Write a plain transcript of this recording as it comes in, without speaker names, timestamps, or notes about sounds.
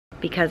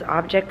because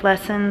object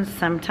lessons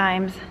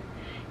sometimes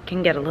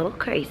can get a little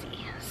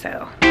crazy,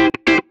 so.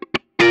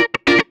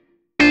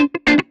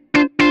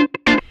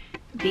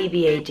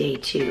 VBA Day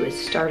 2 is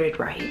started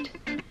right.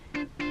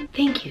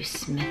 Thank you,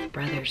 Smith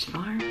Brothers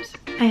Farms.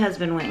 My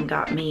husband went and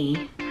got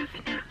me half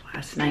a nap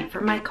last night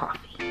for my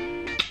coffee.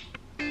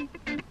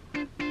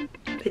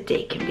 The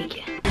day can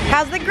begin.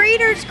 How's the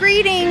greeters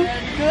greeting?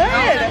 Good.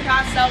 I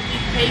pass out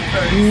these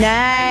papers.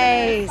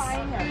 Nice. So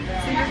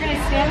you're going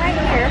to stand right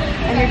here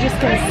and you're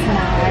just going to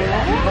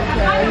smile.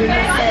 Okay. You're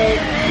going to say,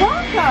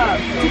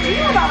 welcome. Did you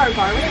know about our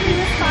barbecue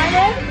this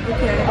Friday?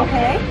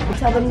 Okay.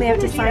 Tell them they have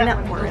to sign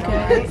up for it.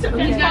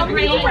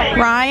 Okay.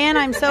 Ryan,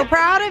 I'm so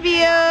proud of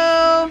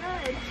you.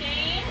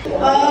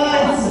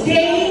 It's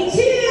day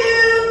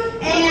 2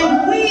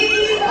 and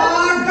we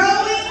are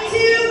going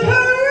to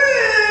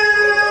Peru.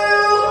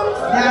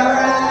 Now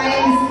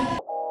rise.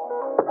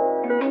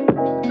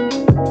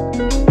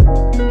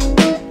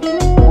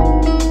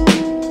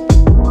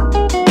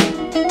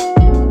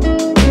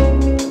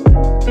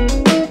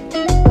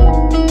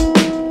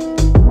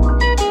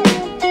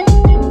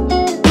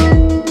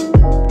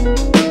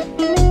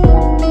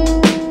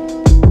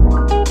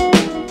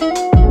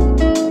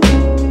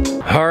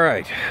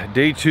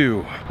 Day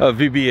 2 of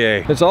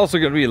VBA. It's also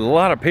going to be a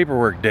lot of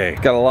paperwork day.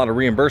 Got a lot of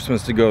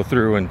reimbursements to go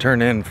through and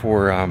turn in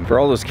for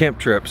all those camp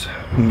trips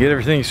and get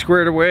everything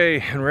squared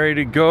away and ready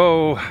to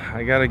go.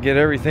 I got to get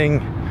everything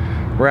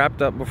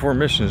wrapped up before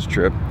missions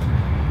trip.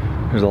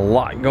 There's a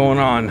lot going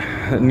on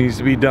that needs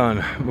to be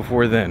done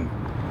before then,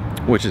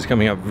 which is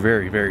coming up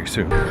very, very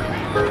soon.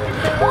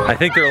 I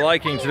think they're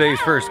liking today's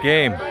first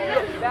game.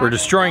 We're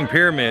destroying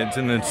pyramids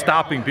and then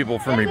stopping people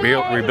from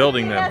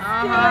rebuilding them.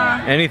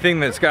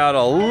 Anything that's got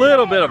a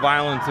little bit of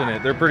violence in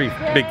it, they're pretty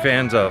big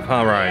fans of,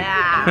 huh, Ryan?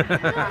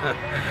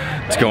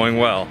 Yeah. It's going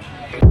well.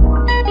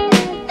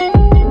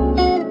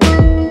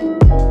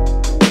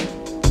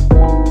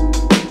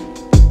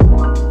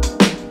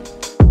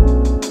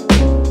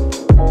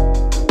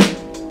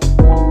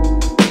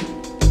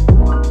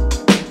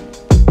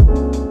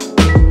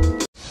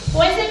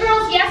 Boys and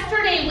girls,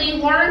 yesterday we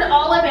learned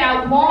all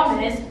about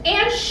llamas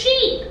and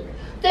sheep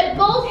that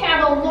both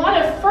have a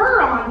lot of fur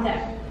on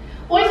them.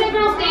 Boys and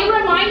girls, they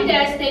remind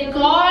us that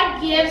God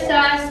gives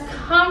us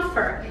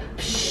comfort.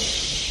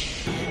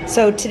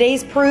 So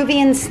today's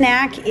Peruvian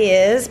snack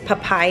is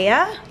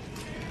papaya.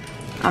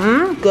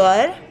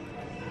 Good.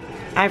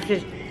 I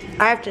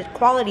have to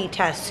quality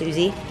test,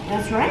 Susie.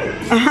 That's right.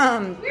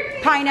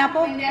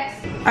 Pineapple.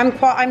 I'm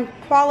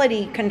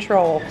quality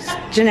control,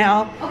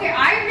 Janelle. Okay,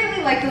 I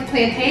really like the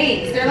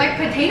plantains. They're like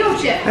potato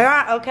chips.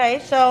 Yeah, okay,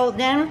 so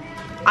then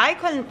I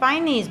couldn't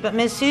find these, but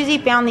Miss Susie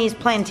found these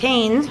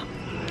plantains.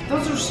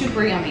 Those are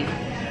super yummy.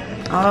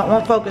 Oh, it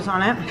won't focus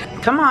on it.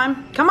 Come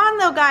on. Come on,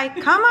 little guy.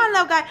 Come on,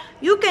 little guy.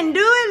 You can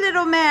do it,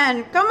 little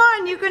man. Come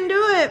on, you can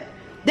do it.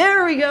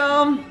 There we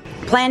go.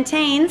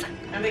 Plantains.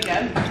 Are they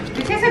good?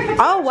 They taste like potato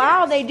Oh,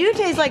 wow, they do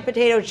taste like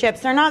potato chips.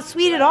 They're not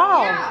sweet at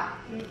all. Yeah.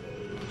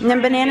 And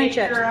then banana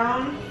chips. Your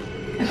own?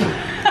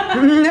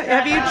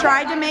 Have you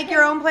tried to make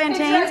your own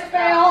plantains?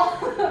 Fail.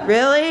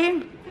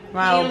 Really?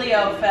 Wow.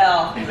 Helio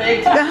fell.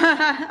 Big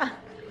time.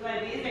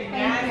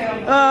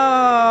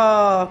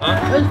 Oh.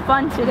 It was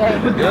fun today.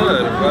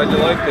 Good, I'm glad you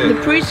liked it. The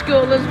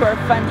preschoolers were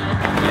funny.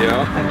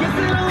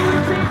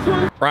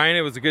 Yeah. Ryan,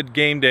 it was a good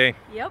game day.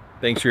 Yep.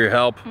 Thanks for your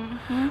help.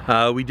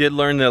 We did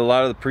learn that a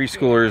lot of the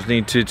preschoolers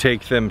need to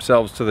take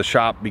themselves to the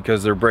shop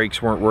because their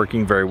brakes weren't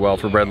working very well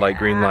for red light,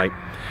 green light.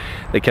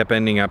 They kept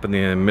ending up in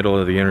the middle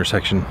of the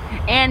intersection.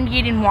 And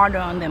getting water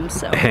on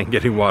themselves. And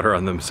getting water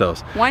on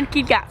themselves. One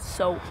kid got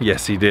soaked.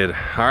 Yes, he did.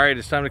 All right,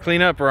 it's time to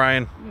clean up,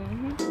 Ryan.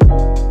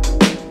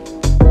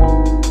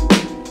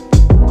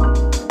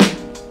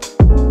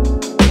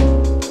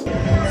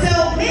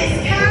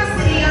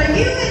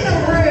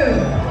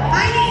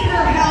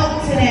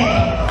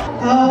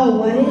 Oh,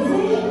 what is it?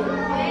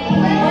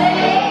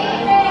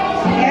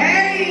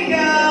 There you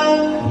go.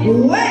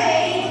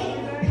 Wait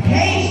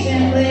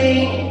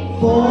patiently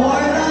for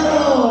the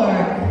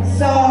Lord.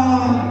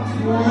 Psalm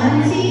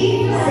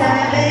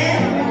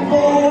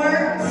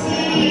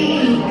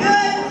 27:14.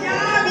 Good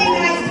job, you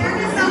guys. Turn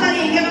to somebody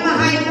and give them a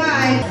high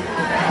five.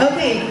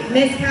 Okay,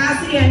 Miss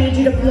Cassidy, I need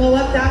you to blow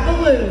up that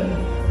balloon.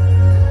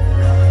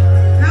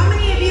 How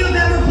many of you have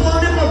ever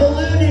blown up a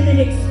balloon and it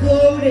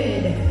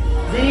exploded?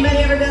 Has anybody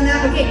ever done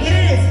that? Okay, get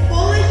it as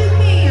full as you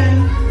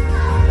can.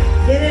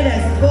 Get it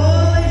as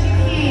full as you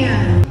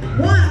can.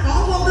 One,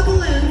 I'll hold the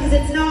balloon because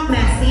it's not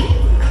messy.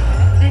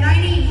 And I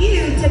need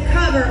you to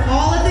cover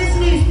all of this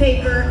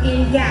newspaper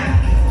in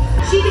yak.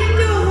 She didn't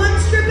do it one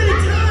strip at a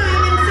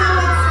time, and so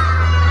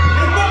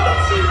I think if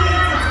she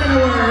waits, it's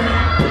gonna work.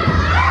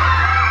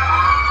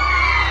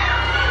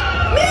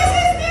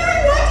 Mrs. Mary,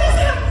 what just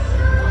happened?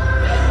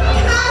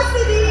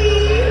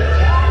 Cassidy!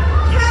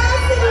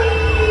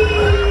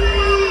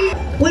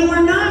 When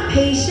we're not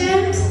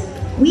patient,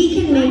 we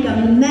can make a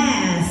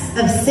mess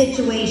of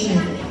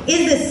situations.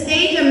 Is the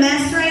stage a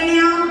mess right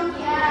now?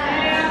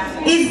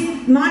 Yes. Is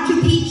Machu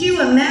Picchu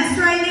a mess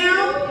right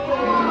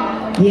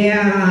now?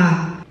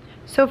 Yeah.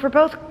 So for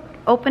both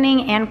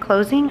opening and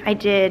closing, I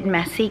did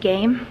messy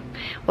game.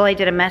 Well, I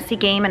did a messy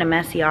game and a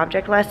messy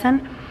object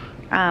lesson.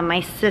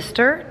 My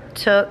sister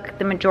took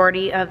the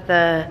majority of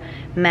the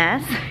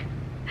mess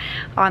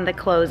on the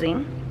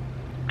closing.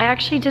 I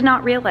actually did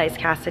not realize,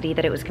 Cassidy,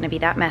 that it was gonna be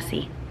that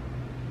messy.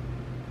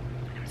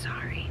 I'm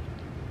sorry.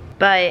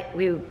 But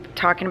we were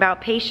talking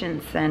about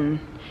patience, and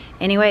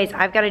anyways,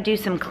 I've got to do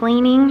some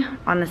cleaning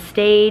on the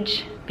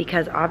stage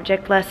because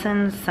object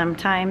lessons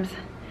sometimes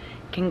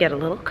can get a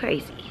little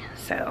crazy,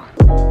 so.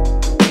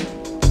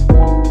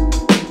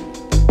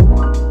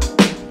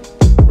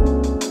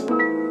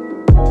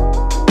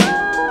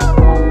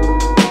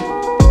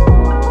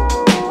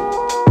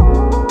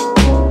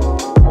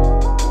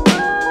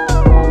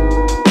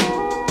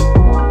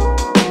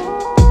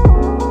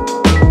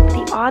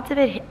 The odds of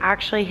it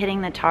actually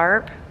hitting the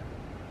tarp,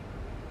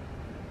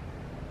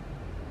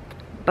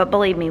 but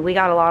believe me, we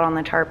got a lot on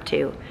the tarp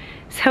too.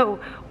 So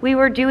we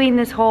were doing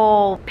this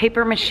whole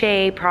paper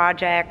mache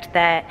project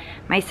that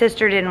my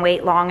sister didn't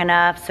wait long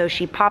enough, so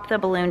she popped the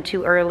balloon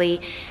too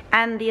early.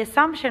 And the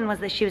assumption was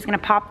that she was gonna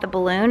pop the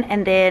balloon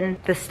and then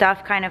the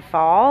stuff kind of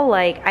fall.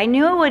 Like, I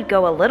knew it would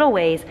go a little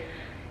ways.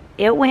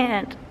 It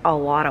went a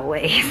lot of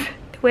ways.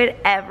 It went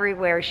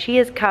everywhere. She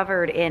is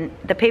covered in,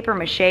 the paper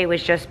mache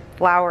was just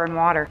flour and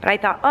water. But I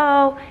thought,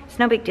 oh, it's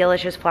no big deal,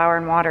 it's just flour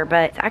and water,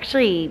 but it's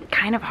actually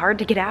kind of hard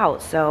to get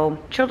out. So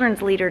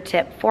children's leader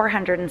tip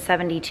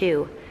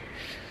 472.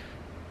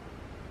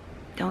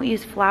 Don't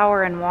use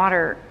flour and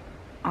water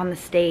on the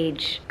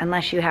stage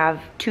unless you have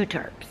 2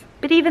 tarps.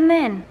 But even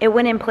then, it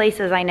went in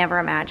places I never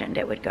imagined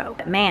it would go.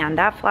 Man,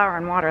 that flour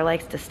and water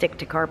likes to stick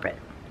to carpet.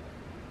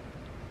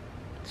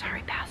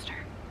 Sorry, Pastor.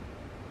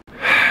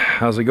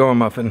 How's it going,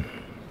 Muffin?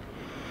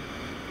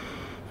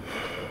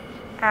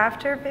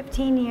 After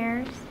 15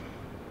 years,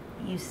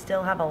 you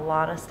still have a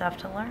lot of stuff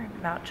to learn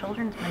about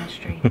children's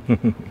ministry.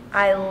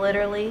 I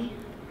literally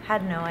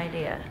had no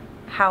idea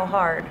how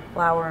hard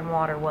flour and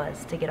water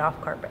was to get off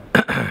carpet.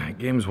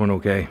 Games went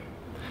okay.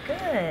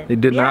 Good. They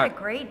did we not. had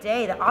a great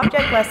day. The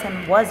object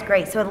lesson was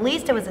great, so at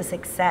least it was a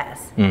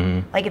success.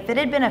 Like if it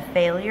had been a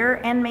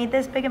failure and made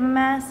this big of a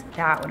mess,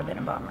 that would have been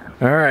a bummer.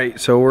 All right,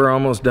 so we're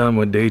almost done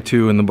with day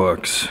 2 in the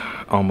books.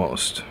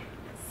 Almost.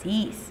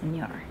 Si,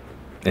 senor.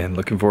 And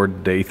looking forward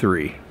to day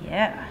 3.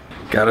 Yeah.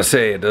 Gotta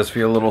say, it does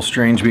feel a little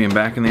strange being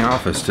back in the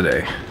office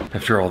today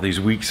after all these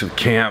weeks of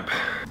camp.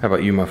 How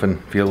about you,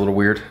 Muffin? Feel a little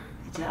weird?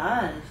 It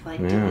does, like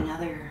doing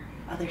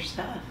other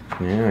stuff.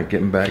 Yeah,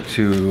 getting back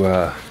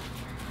to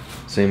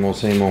same old,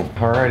 same old.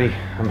 Alrighty,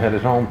 I'm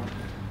headed home.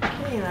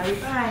 Okay, love you,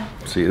 bye.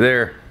 See you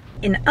there.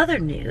 In other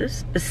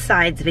news,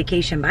 besides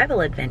Vacation Bible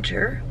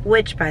Adventure,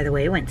 which by the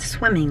way went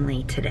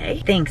swimmingly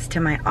today, thanks to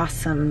my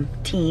awesome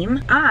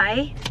team,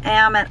 I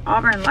am at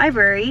Auburn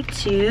Library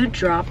to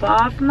drop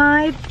off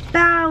my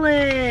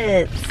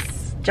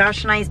ballots.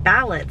 Josh and I's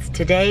ballots.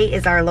 Today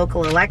is our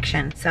local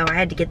election, so I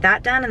had to get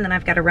that done, and then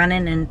I've got to run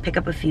in and pick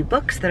up a few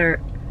books that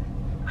are,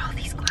 oh,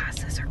 these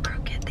glasses are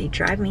crooked. They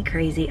drive me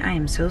crazy. I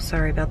am so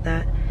sorry about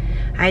that.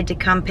 I had to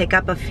come pick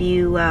up a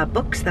few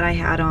books that I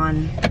had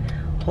on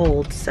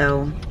hold,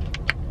 so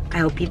I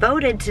hope you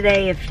voted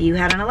today if you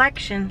had an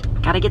election.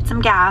 Gotta get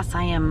some gas.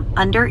 I am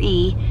under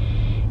E,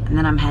 and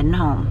then I'm heading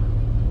home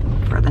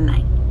for the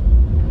night.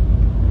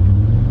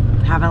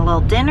 Having a little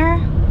dinner,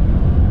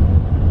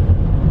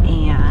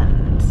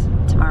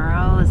 and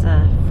tomorrow is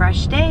a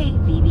fresh day.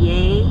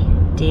 VBA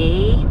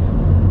day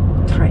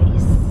 3.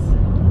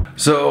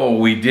 So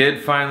we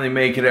did finally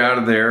make it out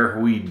of there.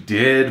 We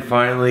did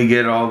finally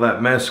get all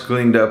that mess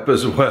cleaned up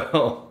as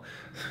well.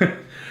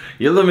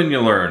 You live and you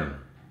learn.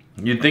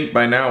 You'd think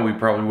by now we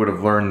probably would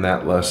have learned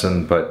that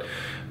lesson, but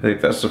I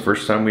think that's the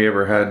first time we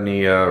ever had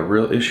any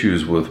real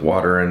issues with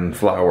water and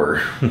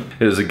flour.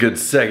 It is a good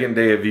second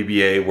day of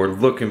VBA. We're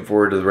looking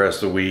forward to the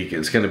rest of the week.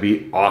 It's gonna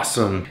be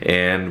awesome.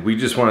 And we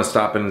just wanna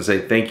stop in and say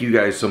thank you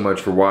guys so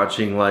much for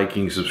watching,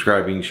 liking,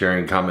 subscribing,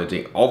 sharing,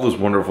 commenting, all those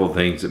wonderful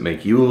things that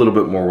make you a little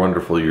bit more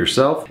wonderful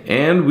yourself.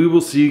 And we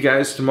will see you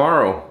guys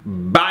tomorrow.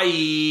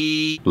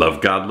 Bye! Love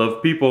God,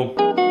 love people.